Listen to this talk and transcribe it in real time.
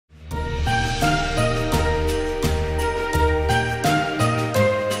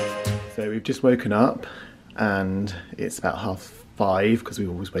just woken up and it's about 5:30 because we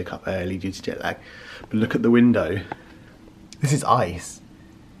always wake up early due to jet lag. But look at the window. This is ice.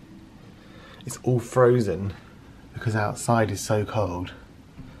 It's all frozen because outside is so cold.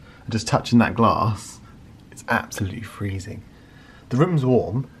 And just touching that glass, it's absolutely freezing. The room's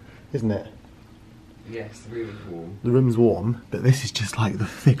warm, isn't it? Yes, the room is warm. The room's warm, but this is just like the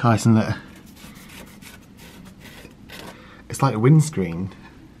thick ice and the... It's like a windscreen.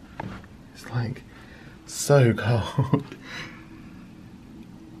 It's like so cold.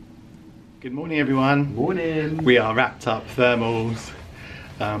 Good morning, everyone. Morning. We are wrapped up, thermals,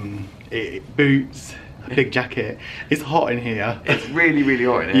 boots, a big jacket. It's hot in here. It's really, really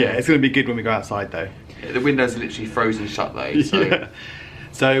hot in here. Yeah, it's going to be good when we go outside though. The windows are literally frozen shut though, so... Yeah.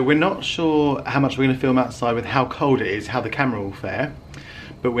 So we're not sure how much we're going to film outside with how cold it is, how the camera will fare.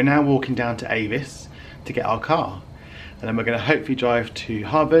 But we're now walking down to Avis to get our car. And then we're going to hopefully drive to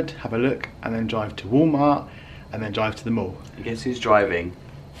Harvard, have a look, and then drive to Walmart, and then drive to the mall. And guess who's driving?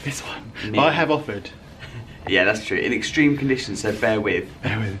 This one. Me. I have offered. Yeah, that's true. In extreme conditions, so bear with.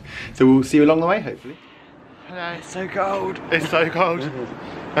 Bear with. So we'll see you along the way, hopefully. Hello, it's so cold. It's so cold.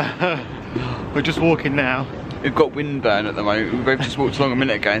 We're just walking now. We've got wind burn at the moment. We both just walked along a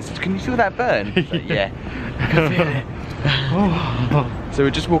minute ago and said, can you feel that burn? Like, yeah. I can feel it. So we're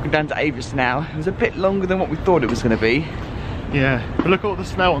just walking down to Avis now. It was a bit longer than what we thought it was going to be. Yeah, but look at all the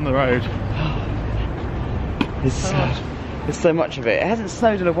snow on the road. There's so much of it. It hasn't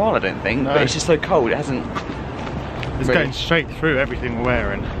snowed in a while, I don't think, No. but it's just so cold. It hasn't... It's really... going straight through everything we're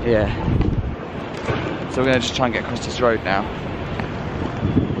wearing. Yeah. So we're going to just try and get across this road now.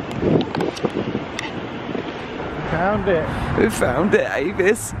 Found it. We found it,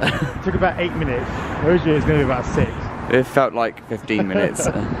 Avis. It took about 8 minutes. Originally it was going to be about 6. It felt like 15 minutes.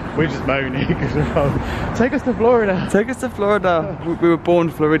 We're just moaning because we're cold. Take us to Florida. Take us to Florida. We were born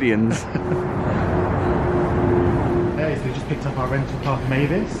Floridians. Okay, so we just picked up our rental car from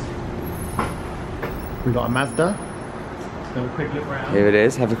Avis. We got a Mazda. Let's have a quick look around. Here it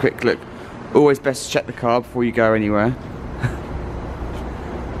is. Have a quick look. Always best to check the car before you go anywhere.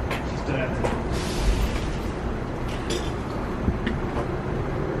 It's dirty.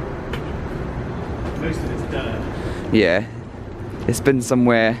 Most of it's dirt. Yeah. It's been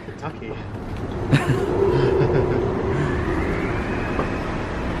somewhere. Kentucky.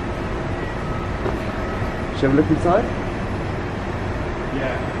 Shall we look inside?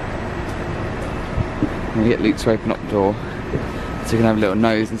 Yeah. I'm gonna get Luke to open up the door so you can have a little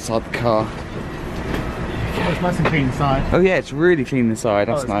nose inside the car. Oh, it's nice and clean inside. Oh yeah, it's really clean inside.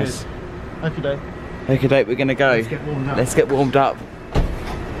 That's nice. Okay, Dave. Okay, Dave, we're gonna go. Let's get warmed up. Let's get warmed up.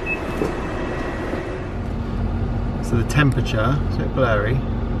 So the temperature, it's a bit blurry,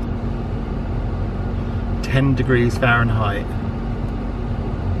 10 degrees Fahrenheit.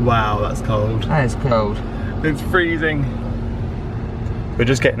 Wow, that's cold. That is cold. It's freezing. We're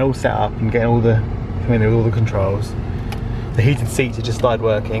just getting all set up and getting all the, coming in with all the controls. The heated seats have just started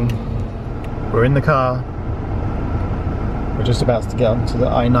working. We're in the car. We're just about to get onto the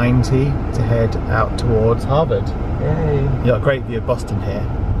I-90 to head out towards Harvard. Yay. You got a great view of Boston here.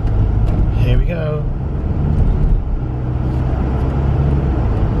 Here we go.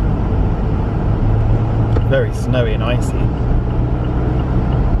 Very snowy and icy.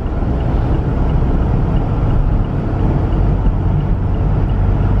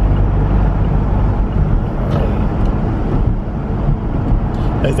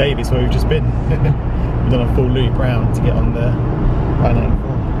 There's Avis where we've just been. We've done a full loop round to get on the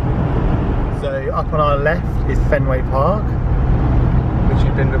I-94. So up on our left is Fenway Park. Which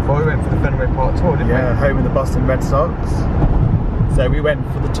you've been before. We went for the Fenway Park tour, didn't we? Yeah, home of the Boston Red Sox. So we went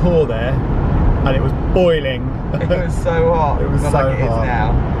for the tour there and it was boiling. It was so hot. It was not so like it hot. is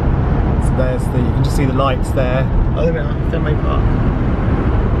now. So there's the, you can just see the lights there. Oh, there we are, Fenway Park.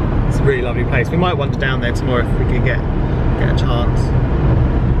 It's a really lovely place. We might wander down there tomorrow if we can get a chance.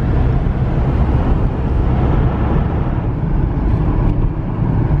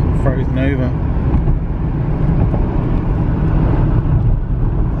 Frozen over.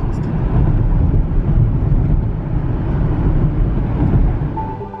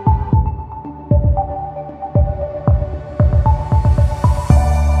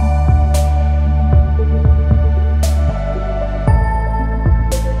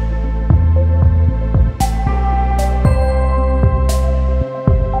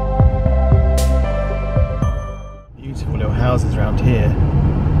 Beautiful little houses around here.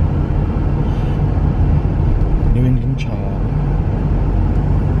 New England charm.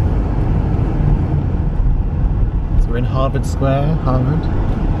 So we're in Harvard Square, Harvard.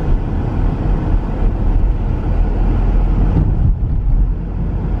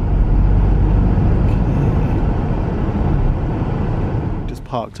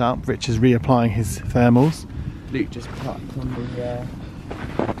 up. Rich is reapplying his thermals. Luke just parked on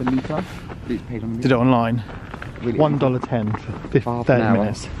the meter. Luke paid on the meter. Did it online. Really? $1.10 for 30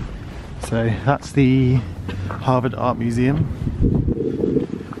 minutes. So that's the Harvard Art Museum.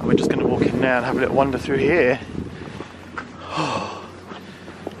 And we're just going to walk in now and have a little wander through here.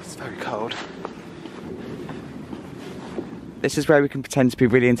 It's very cold. This is where we can pretend to be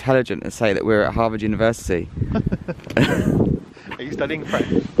really intelligent and say that we're at Harvard University. Are you studying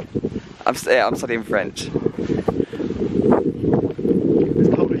French? I'm studying French. It's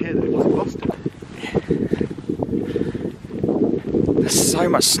colder here than it was in Boston. There's so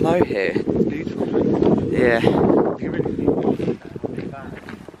much snow here. It's beautiful. Yeah. You can really see that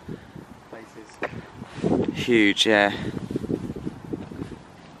places. Huge, yeah.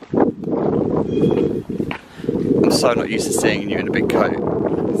 I'm so not used to seeing you in a big coat.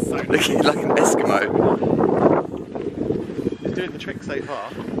 So Looking like an Eskimo. it's doing the trick so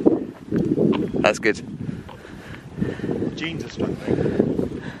far. That's good. The jeans are struggling.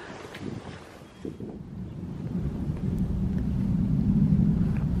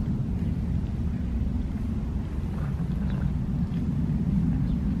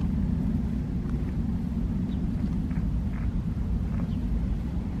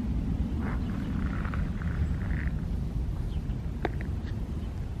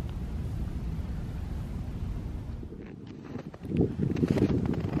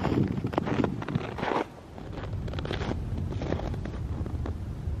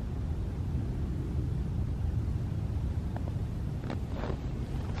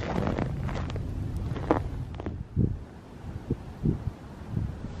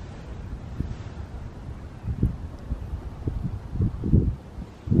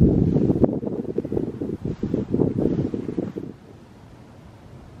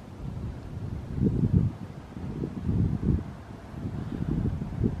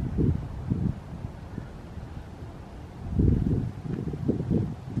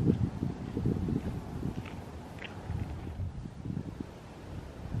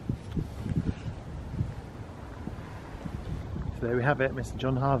 So there we have it, Mr.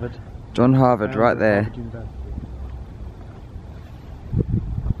 John Harvard. John Harvard, right there. Harvard University.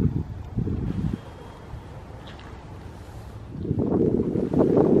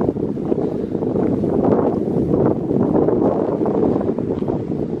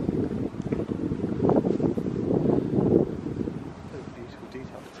 Beautiful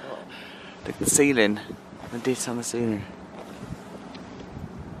detail at the top. Look at the ceiling. The detail on the ceiling.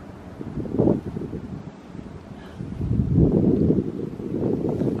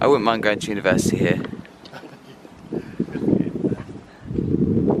 I wouldn't mind going to university here.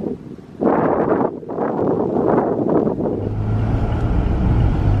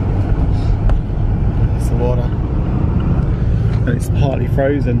 That's the water. And it's partly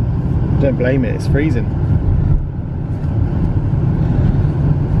frozen. Don't blame it, it's freezing.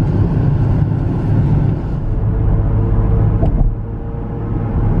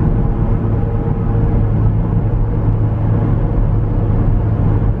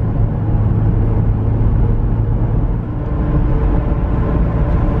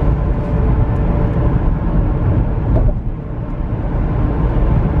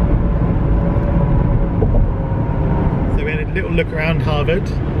 Little look around Harvard.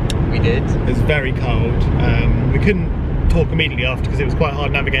 We did. It was very cold. We couldn't talk immediately after because it was quite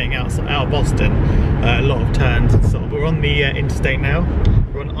hard navigating out of Boston. A lot of turns and stuff. We're on the interstate now.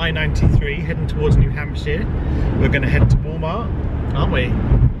 We're on I-93 heading towards New Hampshire. We're going to head to Walmart, aren't we?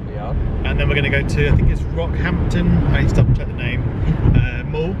 We are. And then we're going to go to, I think it's Rockhampton, I need to double check the name,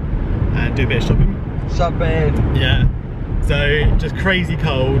 mall and do a bit of shopping. Shopping. Yeah. So just crazy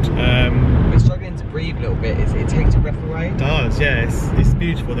cold. We're struggling to breathe a little bit. It takes your breath away. It does, yeah. It's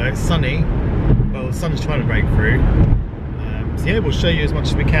beautiful though. It's sunny. Well, the sun's trying to break through. So yeah, we'll show you as much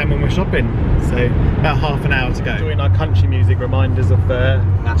as we can when we're shopping. So about half an hour to go. Doing our country music reminders of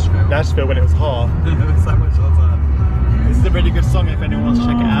Nashville when it was hot. So much hotter. This is a really good song if anyone wants to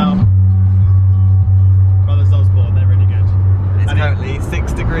check it out. Brothers Osborne, they're really good. It's currently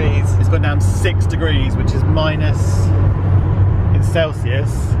 6 degrees. It's gone down 6 degrees, which is minus, in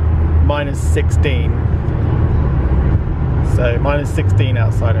Celsius, minus 16. So minus 16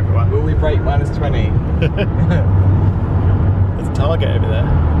 outside, everyone. Will we break minus 20? There's a Target over there.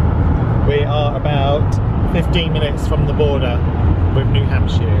 We are about 15 minutes from the border with New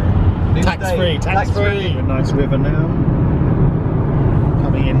Hampshire. Tax free. A nice river now.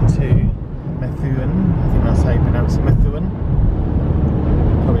 Coming into Methuen. I think that's how you pronounce it, Methuen.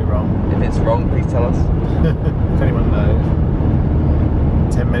 Probably wrong. If it's wrong, please tell us. If anyone knows.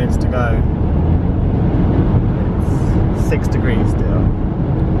 10 minutes to go. It's 6 degrees still.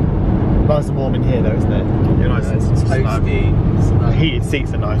 Nice and warm in here though, isn't it? You're nice and toasty. The heated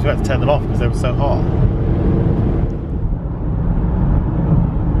seats are nice. We had to turn them off because they were so hot.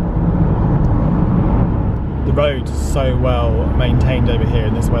 The roads are so well maintained over here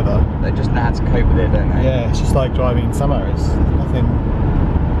in this weather. They just know how to cope with it, don't they? Yeah, it's just like driving in summer. It's nothing.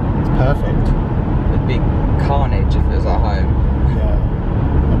 It's perfect. It'd be carnage if it was at home.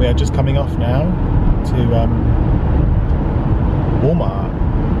 Yeah. And we are just coming off now to Walmart.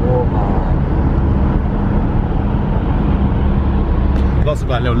 Lots of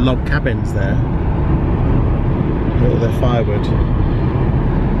like little log cabins there. All their firewood.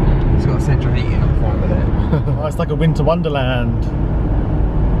 It's got central heating up front with it. Oh, it's like a winter wonderland.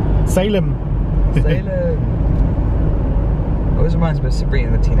 Salem. Salem. Always reminds me of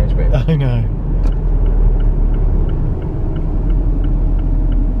Sabrina the Teenage Witch. I know.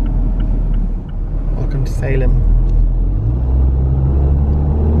 Welcome to Salem.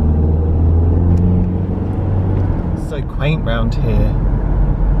 So quaint round here.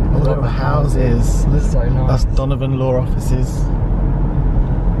 All the little houses. So nice. That's Donovan Law Offices.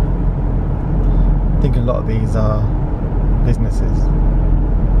 I think a lot of these are businesses.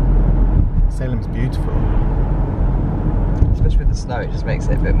 Salem's beautiful. Especially with the snow, it just makes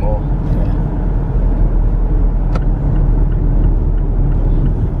it a bit more. Yeah.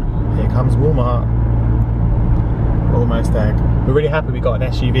 Here comes Walmart. Almost there. We're really happy we got an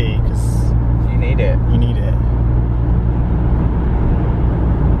SUV because You need it. you need it.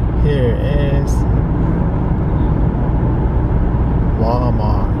 Here it is.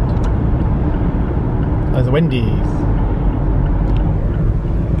 Walmart. There's a Wendy's.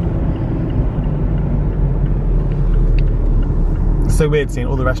 It's so weird seeing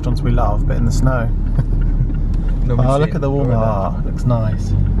all the restaurants we love, but in the snow. Oh, look at the Walmart. Looks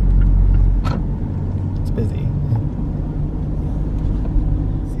nice. It's busy.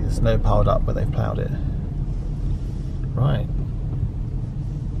 See the snow piled up where they've ploughed it. Right.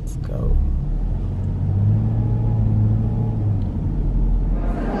 Let's go.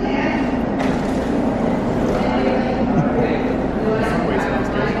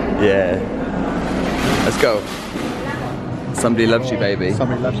 Yeah. Let's go. Somebody loves you, baby.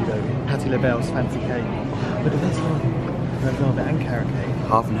 Somebody loves you, baby. Patti LaBelle's fancy cake. Look at this one. Red velvet and carrot cake.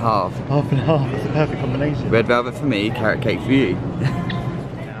 Half and half. Half and half. It's a perfect combination. Red velvet for me, carrot cake for you.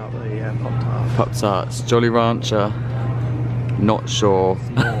 Now the Pop-Tart. Pop-Tarts, Jolly Rancher. Not sure.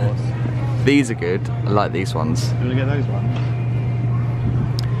 These are good. I like these ones. You want to get those ones?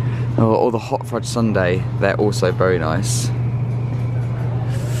 Oh, or the hot fudge sundae. They're also very nice.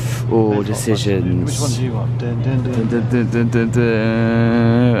 Oh, decisions. Which one do you want? Dun, dun, dun. Dun, dun, dun, dun,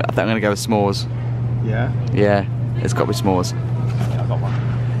 dun. I think I'm gonna go with s'mores. Yeah? Yeah, it's got to be s'mores. Yeah, I got one.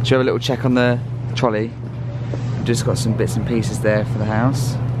 Should we have a little check on the trolley? We've just got some bits and pieces there for the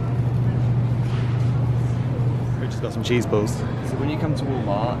house. We've just got some cheese balls. So when you come to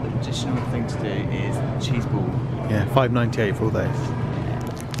Walmart, the traditional thing to do is cheese ball. Yeah, $5.98 for all those.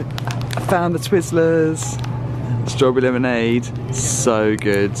 I found the Twizzlers. Strawberry lemonade, so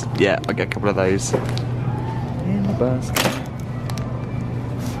good. Yeah, I'll get a couple of those. In the basket.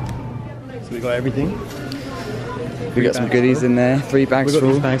 So we got everything. We got some goodies in there, 3 bags We got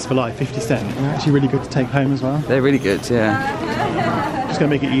full. these bags for like 50 cents. And they're actually really good to take home as well. They're really good, yeah. Just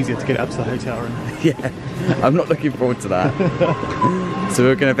gonna make it easier to get up to the hotel room. Yeah, I'm not looking forward to that. So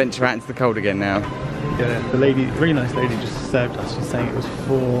we're going to venture out into the cold again now. Yeah, the lady, really nice lady, just served us. She's saying it was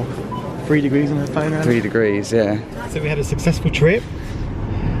 3 degrees on her phone. Around 3 degrees, yeah. So we had a successful trip.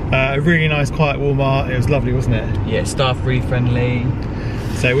 A really nice, quiet Walmart. It was lovely, wasn't it? Yeah, staff-free friendly.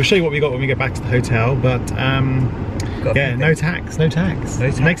 So we'll show you what we got when we get back to the hotel. But yeah, no tax, no tax. No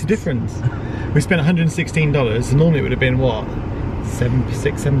It makes a tax. difference. We spent $116. So normally it would have been what? 7%?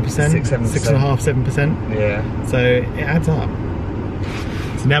 6.5%, 7%. Yeah. So it adds up.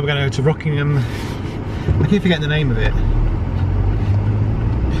 So now we're going to go to Rockingham. I keep forgetting the name of it.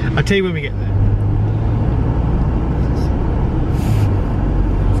 I'll tell you when we get there.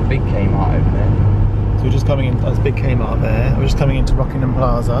 It's a big Kmart over there. So we're just coming in, there's a big Kmart there. We're just coming into Rockingham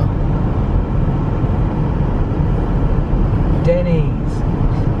Plaza. Denny's.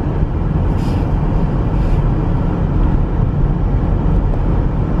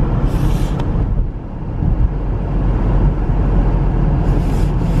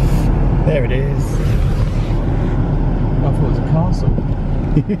 There it is. I thought it was a castle.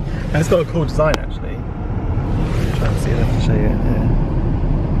 It's got a cool design actually. Try and see if I can show you it. Yeah.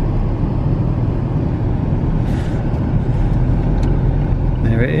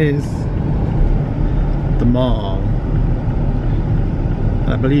 There it is. The Mall.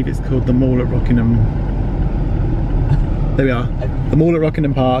 And I believe it's called the Mall at Rockingham. There we are. The mall at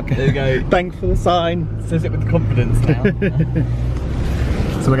Rockingham Park. There we go. Thanks for the sign. Says it with confidence now.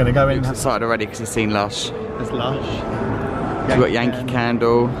 So we're going to go in. Luke's excited already because he's seen Lush. There's Lush. We've got Yankee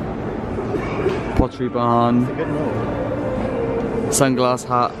Candle, Pottery Barn, It's a good mall. Sunglass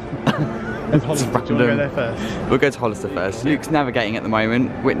Hut. There's Hollister. Do you want to go there first? We'll go to Hollister first. Luke's navigating at the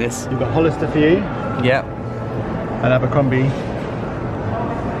moment. Witness. You've got Hollister for you. Yep. And Abercrombie.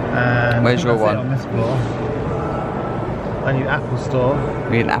 And where's your one? On this floor. I need Apple Store.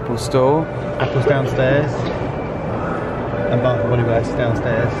 We need an Apple Store. Apple's downstairs. And Bath & Body Works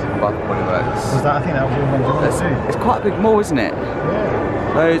downstairs. Bath & Body Works. Was that? I think that was all one. It's quite a big mall, isn't it?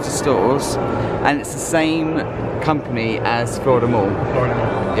 Yeah. Loads of stores. And it's the same company as Florida Mall. Florida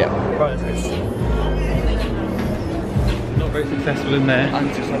Mall. Yeah. Right, it's not very successful in there.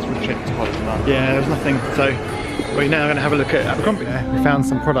 Unsuccessful trip to Hollister. Yeah, there's nothing. So we're now going to have a look at Abercrombie there. We found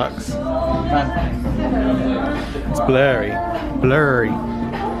some products. It's blurry. Blurry.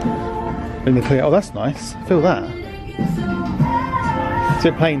 In the clear. Oh, that's nice. I feel that. It's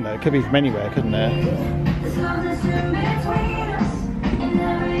a bit plain though. It could be from anywhere, couldn't it?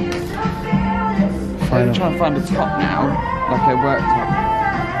 I'm going to try and find a top now, like a work top.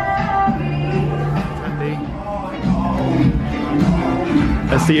 Handy.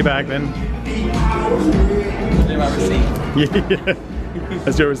 Let's see your bag then. Do my receipt. Yeah.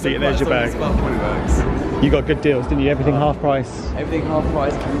 That's your receipt and there's your bag. You got good deals, didn't you? Everything half price. Everything half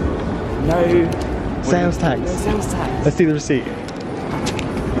price. No sales tax. No sales tax. Let's see the receipt.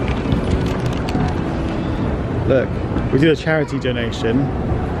 Look, we did a charity donation,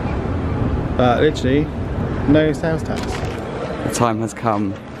 but literally no sales tax. The time has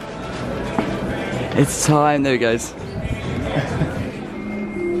come. It's time. There it goes.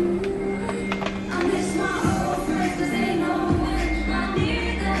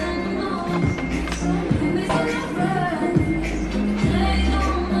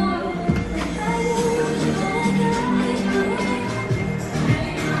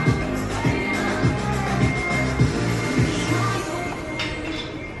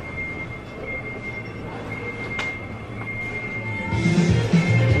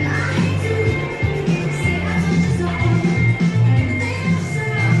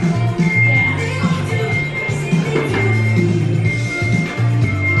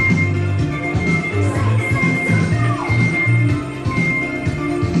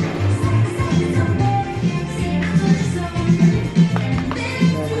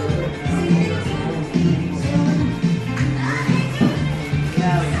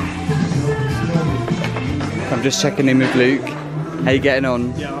 I'm just checking in with Luke. How you getting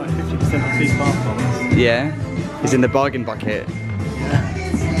on? Yeah, like 50% off these bath bombs. Yeah? He's in the bargain bucket. Yeah.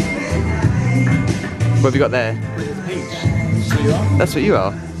 What have you got there? It's peach. So you are? That's what you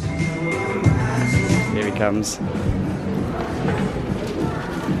are. Here he comes.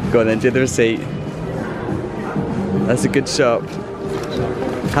 Go on then, do the receipt. That's a good shop.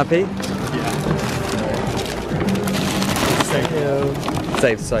 Happy? Yeah.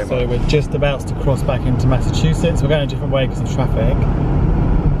 Saved so much. So we're just about to cross back into Massachusetts. We're going a different way because of traffic.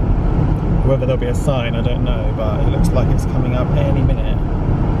 Whether there'll be a sign, I don't know, but it looks like it's coming up any minute.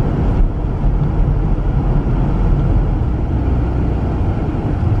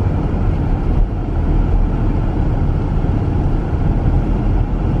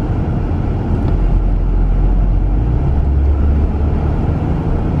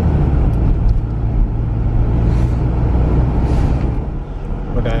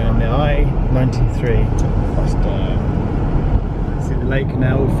 We're going on the I-93 to Boston. See the lake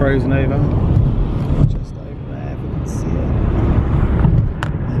now all frozen over. Just over there, if we can see it.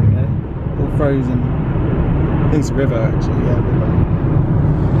 There we go. All frozen. I think it's a river actually, yeah, river.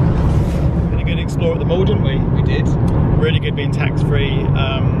 Really good explore at the mall, didn't we? We did. Really good being tax-free.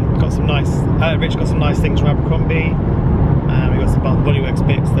 Got some nice, Rich got some nice things from Abercrombie. We got some Bath & Body Works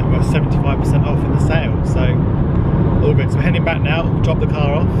bits that were 75% off in the sale, so all good. So we're heading back now, drop the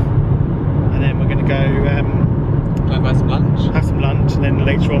car off, and then we're going to go Have some lunch. have some lunch, and then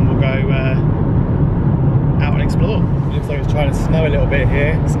later on we'll go out and explore. It looks like it's trying to snow a little bit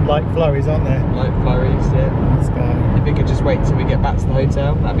here. Some light flurries, aren't there? Light flurries, yeah. Let's go. If we could just wait till we get back to the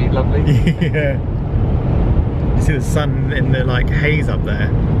hotel, that'd be lovely. Yeah. You see the sun in the like haze up there.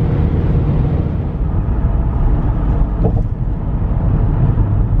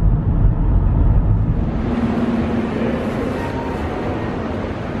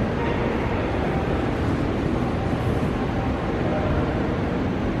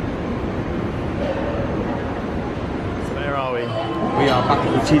 We are back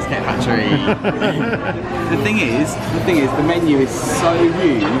at the Cheesecake Factory. the thing is, the menu is so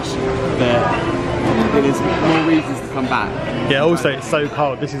huge that It is more reasons to come back. Yeah, also it's so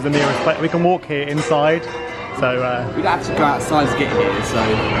cold. This is the nearest place. We can walk here inside. So we'd have to go outside to get here, so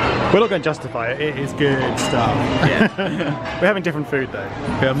we're not going to justify it. It is good stuff. Yeah. We're having different food though.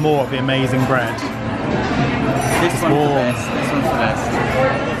 We have more of the amazing bread. This one's the best. This one's the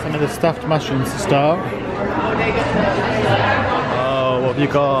best. Some of the stuffed mushrooms to start. Oh, what have you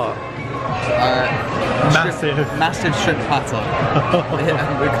got? Massive shrimp platter.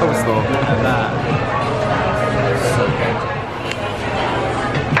 With coleslaw. Look at that. So good.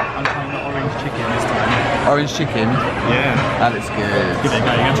 I'm trying the orange chicken this time. Orange chicken? Yeah. That looks good. Give it a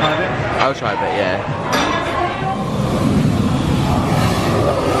go. You gonna try a bit? I'll try a bit, yeah.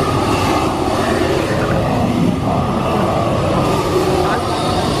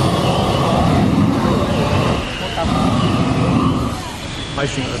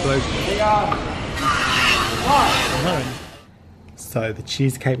 Icing at the bloke. So the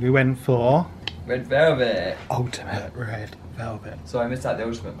cheesecake we went for. Red velvet. Ultimate red velvet. So I missed out the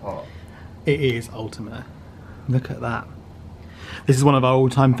ultimate part. It is ultimate. Look at that. This is one of our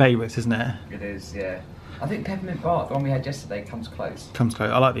all-time favourites, isn't it? It is, yeah. I think peppermint bark, the one we had yesterday, comes close. Comes close.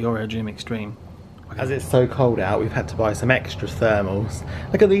 I like the Oreo Dream Extreme. As it's so cold out, we've had to buy some extra thermals.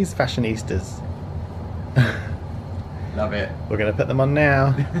 Look at these fashionistas. Love it. We're going to put them on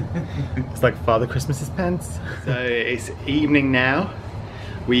now. It's like Father Christmas's pants. So it's evening now.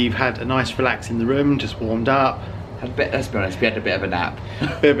 We've had a nice relax in the room, just warmed up. Let's be honest, we had a bit of a nap.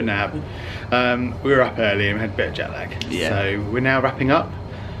 Bit of a nap. We were up early and we had a bit of jet lag. Yeah. So we're now wrapping up.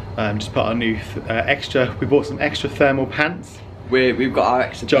 Just put our new we bought some extra thermal pants. We've got our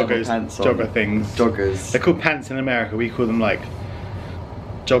extra joggers, pants on. jogger things. Joggers. They're called pants in America. We call them like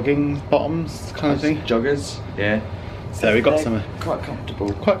jogging bottoms kind of thing. Joggers, yeah. So we got some. Quite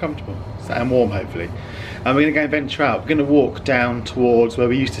comfortable. Quite comfortable. So, and warm hopefully. And we're going to go and venture out. We're going to walk down towards where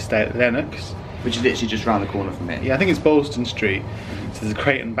we used to stay at Lennox. Which is literally just round the corner from here. Yeah, I think it's Bolston Street. So there's a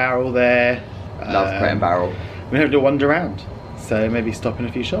Crate and Barrel there. Love Crate and Barrel. We have to wander around. So maybe stop in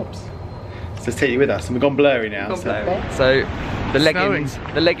a few shops. So let's take you with us. And we've gone blurry now. So the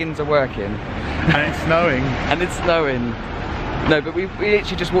leggings are working. And it's snowing. And it's snowing. No, but we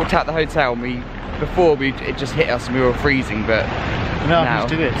literally just walked out the hotel and it just hit us and we were freezing, but now now I just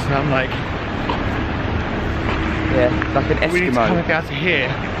do this and I'm like, yeah, like an Eskimo. We need to kind of get out of here.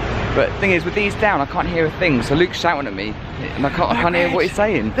 But the thing is, with these down, I can't hear a thing. So Luke's shouting at me, and I can't hear what he's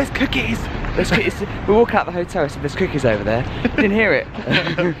saying. There's cookies. We walk out the hotel, so there's cookies over there. Didn't hear it.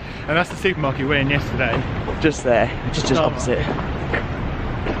 And that's the supermarket we were in yesterday. Just there, just opposite.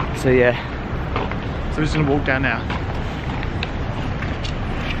 So yeah. So we're just gonna walk down now.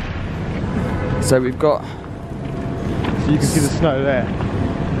 So we've got. So you can see the snow there.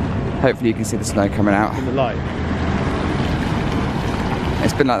 Hopefully you can see the snow coming out. In the light.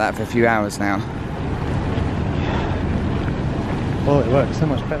 It's been like that for a few hours now. Oh, it works so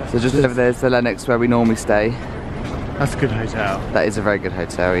much better. So just over there's the Lennox where we normally stay. That's a good hotel. That is a very good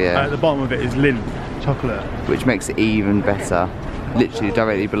hotel, yeah. At the bottom of it is Lindt chocolate. Which makes it even better. Literally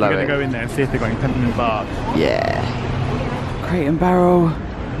directly below it. We're going to go in there and see if they've got any peppermint bark. Yeah. Crate and Barrel.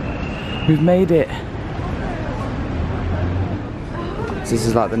 We've made it. So this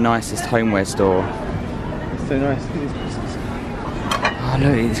is like the nicest homeware store. It's so nice. Look at these Christmas. Oh look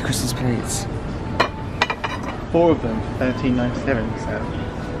at these Christmas plates. 4 of them, $13.97. So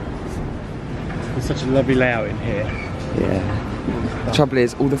there's such a lovely layout in here. Yeah. The trouble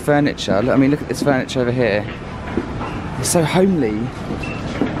is, all the furniture. Look, I mean, look at this furniture over here. It's so homely.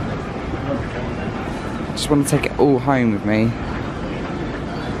 I just want to take it all home with me,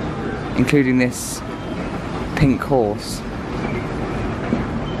 including this pink horse.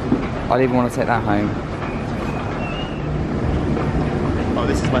 I'd even want to take that home. Oh,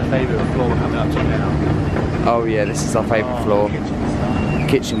 this is my favourite floor we're coming up to now. Oh yeah, this is our favourite floor.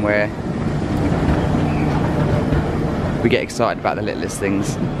 Kitchenware. We get excited about the littlest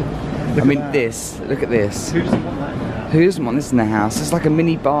things. I mean this, look at this. Who doesn't want that in their house? Who doesn't want this in their house? It's like a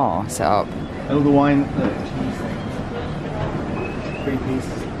mini bar set up. And all the wine, cheese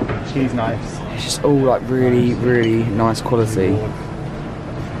 3-piece cheese knives. It's just all like really, really nice quality.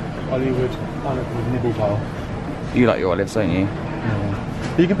 Hollywood nibble bowl. You like your olives, don't you?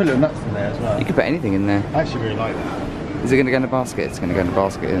 Yeah. You can put little nuts in there as well. You can put anything in there. I actually really like that. Is it going to go in a basket? It's going to go in a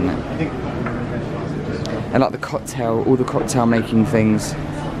basket, isn't it? I think. And like the cocktail, all the cocktail making things.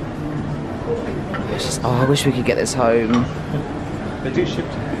 It's just, oh, I wish we could get this home. They do ship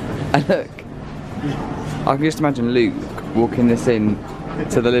to me. And look, I can just imagine Luke walking this in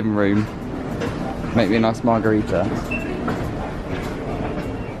to the living room. Make me a nice margarita.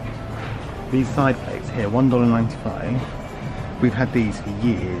 These side plates here, $1.95. We've had these for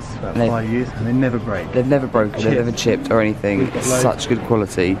years, about 5 years, and they never break. They've never broken, they've never chipped or anything. It's such good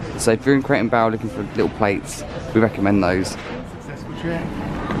quality. So if you're in Crate and Barrel looking for little plates, we recommend those. Successful trip.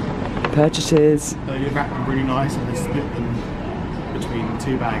 Purchases. So you wrap them really nice and they split them between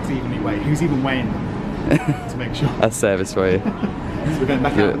 2 bags evenly weighed. Who's even weighing them to make sure? That's service for you. So we're going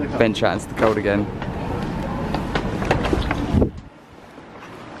back out in the cold. Venture out into the cold again.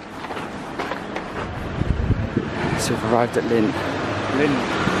 So we've arrived at Lint.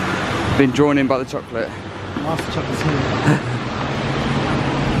 Been drawn in by the chocolate. Master chocolate's here.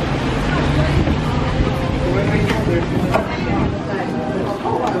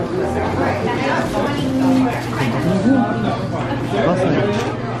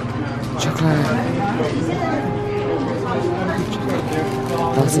 Chocolate.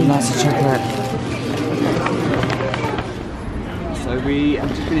 Lots and lots of chocolate. So we have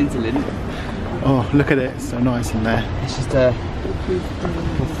just been into Lint. Oh, look at it, it's so nice in there. It's just a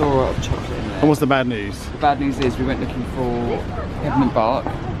plethora of chocolate in there. And what's the bad news? The bad news is we went looking for peppermint bark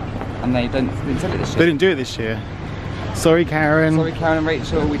and they didn't sell it this year. They didn't do it this year. Sorry, Karen. Sorry, Karen and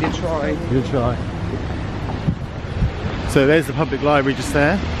Rachel, we did try. We did try. So there's the public library just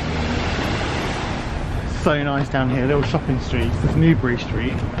there. So nice down here, little shopping streets. There's Newbury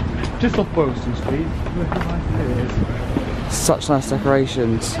Street, just off Boylston Street. Look how nice it is. Such nice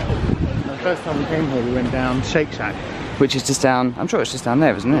decorations. The first time we came here, we went down Shake Shack. Which is just down, I'm sure it's just down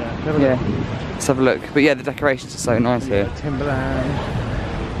there, isn't it? Yeah. Let's have a look. But yeah, the decorations are so nice here.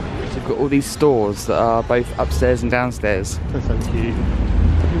 Timberland. So we've got all these stores that are both upstairs and downstairs. That's so cute.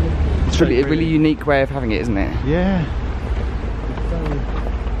 It's really a really unique way of having it, isn't it? Yeah. So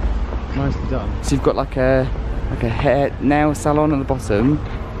nicely done. So you've got like a hair nail salon at the bottom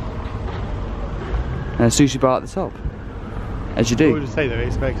and a sushi bar at the top. As you I do. would just say though,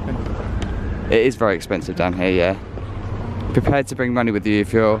 it's very expensive. It is very expensive down here, yeah. Prepared to bring money with you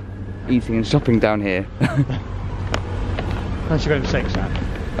if you're eating and shopping down here. Unless you're going to Shake Shack.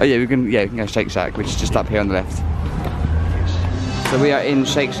 Oh yeah, we can go to Shake Shack, which is just up here on the left. So we are in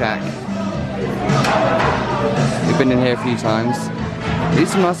Shake Shack. We've been in here a few times. Eat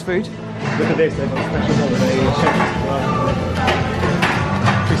some nice food. Look at this, they've got a special holiday Shake Shack as well.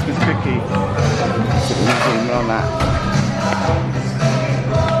 Christmas cookie. We're on that.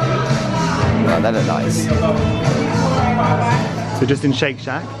 Right, they look nice. So just in Shake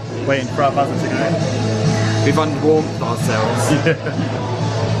Shack, waiting for our buzzer to go. We've underwarmed ourselves.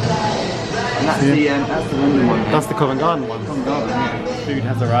 And that's the London one. That's the Covent Garden one. Covent Garden, yeah. Food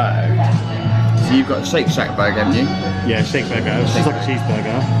has arrived. So you've got a Shake Shack burger, haven't you? Yeah, Shake Burger. It's like a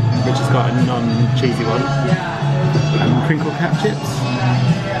cheeseburger, which has got a non-cheesy one. And crinkle cat chips.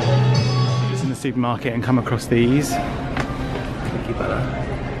 Just in the supermarket and come across these. Cookie butter.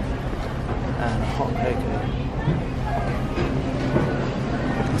 And hot cocoa.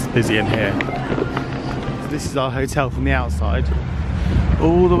 It's busy in here. So this is our hotel from the outside.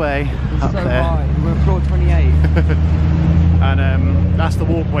 All the way up so there. High. We're on floor 28. And that's the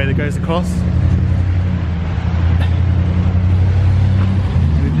walkway that goes across.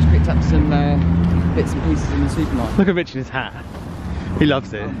 We've just picked up some bits and pieces in the supermarket. Look at Rich in his hat. He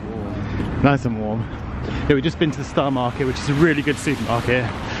loves it. Nice and warm. Yeah, we've just been to the Star Market, which is a really good supermarket.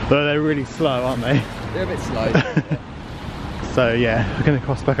 But they're really slow, aren't they? They're a bit slow. So yeah, we're going to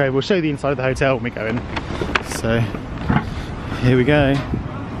cross back over. We'll show you the inside of the hotel when we go in. So here we go.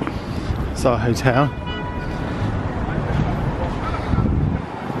 It's our hotel.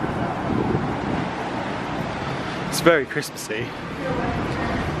 It's very Christmassy.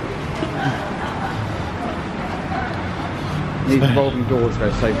 These revolving doors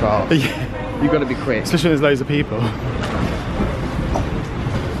go so far. Yeah. You've got to be quick. Especially when there's loads of people.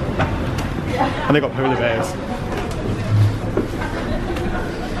 And they've got polar bears.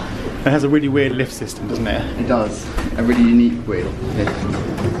 It has a really weird lift system, doesn't it? It does. A really unique wheel.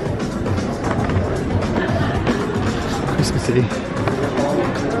 Christmassy.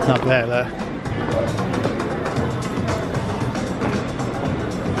 Up there.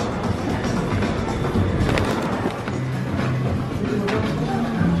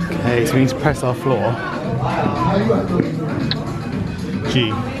 Okay, so we need to press our floor.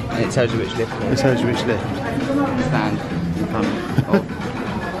 G. And it tells you which lift. It tells you which lift. Stand in front of.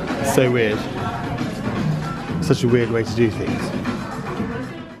 So weird. Such a weird way to do things.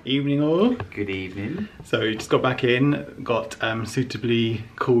 Evening all. Good evening. So we just got back in, got suitably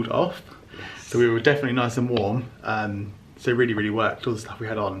cooled off. So we were definitely nice and warm. So it really worked, all the stuff we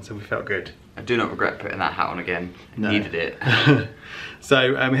had on, so we felt good. I do not regret putting that hat on again. No. Needed it.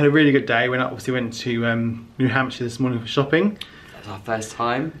 So we had a really good day. Obviously went to New Hampshire this morning for shopping. It's our first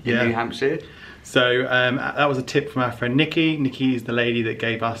time in New Hampshire. So that was a tip from our friend Nikki. Nikki is the lady that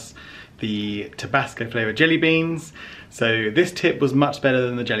gave us the Tabasco flavoured jelly beans. So this tip was much better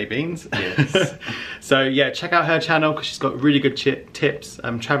than the jelly beans. Yes. So yeah, check out her channel because she's got really good tips.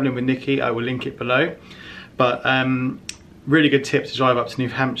 I'm travelling with Nikki, I will link it below. But really good tip to drive up to New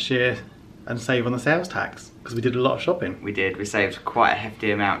Hampshire and save on the sales tax, because we did a lot of shopping. We did, we saved quite a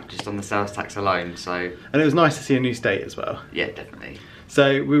hefty amount just on the sales tax alone, so. And it was nice to see a new state as well. Yeah, definitely.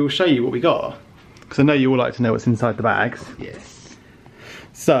 So we will show you what we got, because I know you all like to know what's inside the bags. Yes.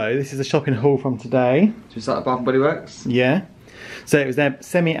 So this is a shopping haul from today. Should we start at Bath and Body Works? Yeah. So it was their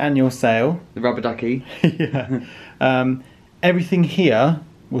semi-annual sale. The rubber ducky. Yeah. Everything here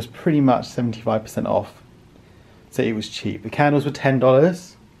was pretty much 75% off. So it was cheap. The candles were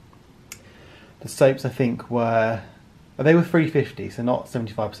 $10. The soaps I think were, they were $3.50, so not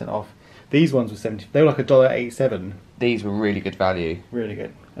 75% off. These ones were 70. They were like $1.87. These were really good value. Really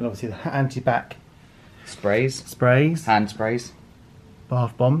good. And obviously the anti-bac sprays, hand sprays,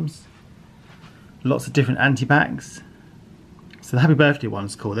 bath bombs, lots of different anti-bacs. So the happy birthday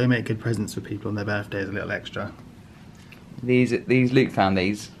one's cool. They make good presents for people on their birthdays, a little extra. These Luke found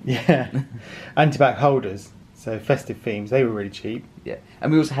these. Yeah. Anti-bac holders. So festive themes, they were really cheap. Yeah,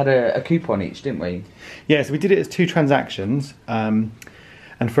 and we also had a coupon each, didn't we? Yeah, so we did it as 2 transactions, and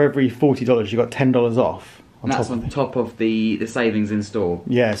for every $40 you got $10 off. And that's on top of the savings in store.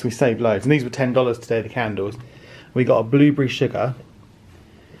 Yeah, so we saved loads, and these were $10 today, the candles. We got a blueberry sugar,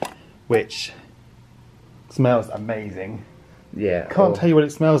 which smells amazing. Yeah. Can't tell you what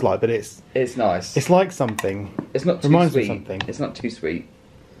it smells like, but it's nice. It's like something. It's not too Reminds sweet. Me of something. It's not too sweet.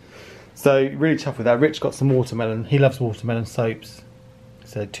 So really chuffed with that. Rich got some watermelon. He loves watermelon soaps.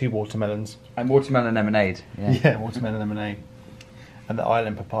 So 2 watermelons. And watermelon lemonade. Yeah, yeah, watermelon lemonade. And the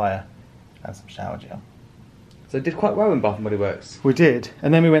island papaya. And some shower gel. So it did quite well in Bath and Body Works. We did.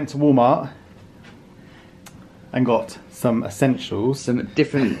 And then we went to Walmart and got some essentials. Some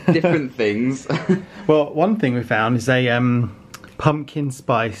different things. Well, one thing we found is a pumpkin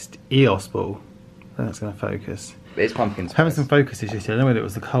spiced EOS ball. I think that's going to focus. It's pumpkin spice. Having some focus issues here. I don't know whether it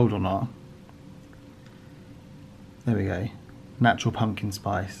was the cold or not. There we go. Natural pumpkin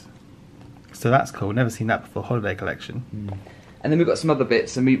spice. So that's cool. Never seen that before. Holiday collection. Mm. And then we've got some other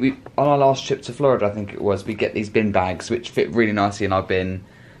bits. And we on our last trip to Florida, I think it was, we get these bin bags which fit really nicely in our bin.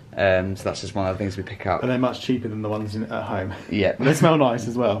 So that's just one of the things we pick up. And they're much cheaper than the ones at home. Yeah. But they smell nice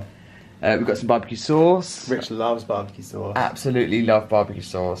as well. We've got some barbecue sauce. Rich loves barbecue sauce. Absolutely love barbecue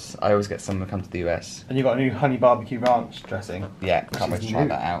sauce. I always get some when I come to the US. And you got a new honey barbecue ranch dressing. Yeah, can't wait to try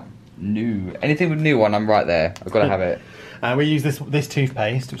that out. New. Anything with new one, I'm right there. I've got to have it. And we use this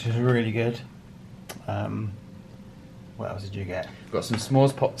toothpaste, which is really good. What else did you get? We've got some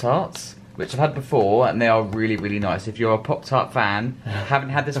s'mores Pop-Tarts, which I've had before, and they are really, really nice. If you're a Pop-Tart fan, haven't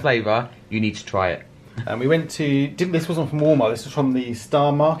had this flavour, you need to try it. And we went to, this wasn't from Walmart, this was from the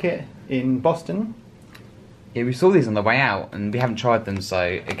Star Market in Boston. Yeah, we saw these on the way out, and we haven't tried them,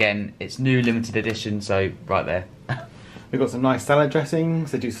 so again, it's new, limited edition, so right there. We've got some nice salad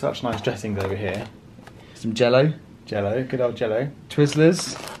dressings. They do such nice dressings over here. Some Jello. Jello, good old Jello.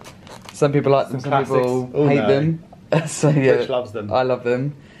 Twizzlers. Some people like them, some people hate them. So yeah, Rich loves them. I love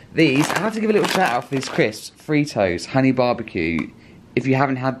them. These, I have to give a little shout out for these crisps, Fritos, honey barbecue. If you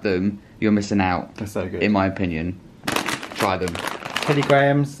haven't had them, you're missing out. They're so good. In my opinion. Try them. Teddy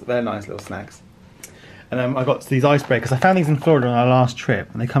Grahams, they're nice little snacks. And then I got these icebreakers. I found these in Florida on our last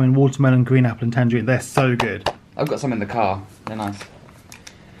trip, and they come in watermelon, green apple and tangerine. They're so good. I've got some in the car. They're nice.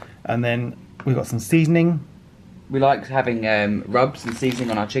 And then we've got some seasoning. We like having rubs and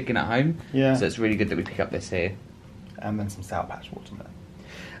seasoning on our chicken at home. Yeah. So it's really good that we pick up this here. And then some Sour Patch watermelon.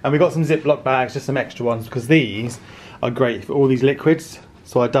 And we got some Ziploc bags, just some extra ones, because these are great for all these liquids.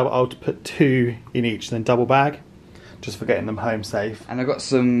 So I'll put 2 in each, and then double bag, just for getting them home safe. And I got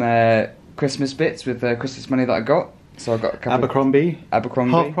some Christmas bits with Christmas money that I got. So I got a couple. Abercrombie.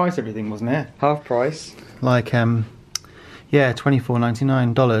 Abercrombie. Half price everything, wasn't it? Half price. Like yeah,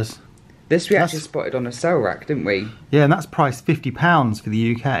 $24.99. This we actually spotted on a sale rack, didn't we? Yeah, and that's priced £50 for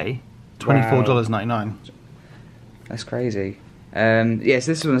the UK. $24.99. That's crazy. Yes,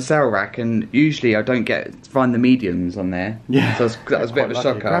 this was on a sale rack, and usually I don't find the mediums on there. Yeah. So that was a bit of a Quite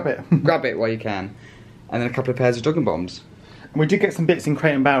shocker. lucky. Grab it. Grab it while you can. And then a couple of pairs of jogging bombs. And we did get some bits in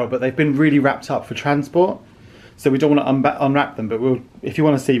Crate and Barrel, but they've been really wrapped up for transport. So we don't want to unwrap them, but if you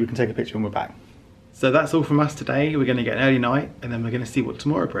want to see, we can take a picture when we're back. So that's all from us today. We're going to get an early night, and then we're going to see what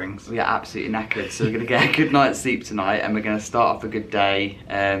tomorrow brings. We are absolutely knackered, so we're going to get a good night's sleep tonight, and we're going to start off a good day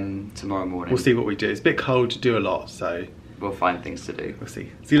tomorrow morning. We'll see what we do. It's a bit cold to do a lot, so we'll find things to do. We'll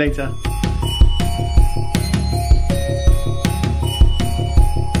see. See you later.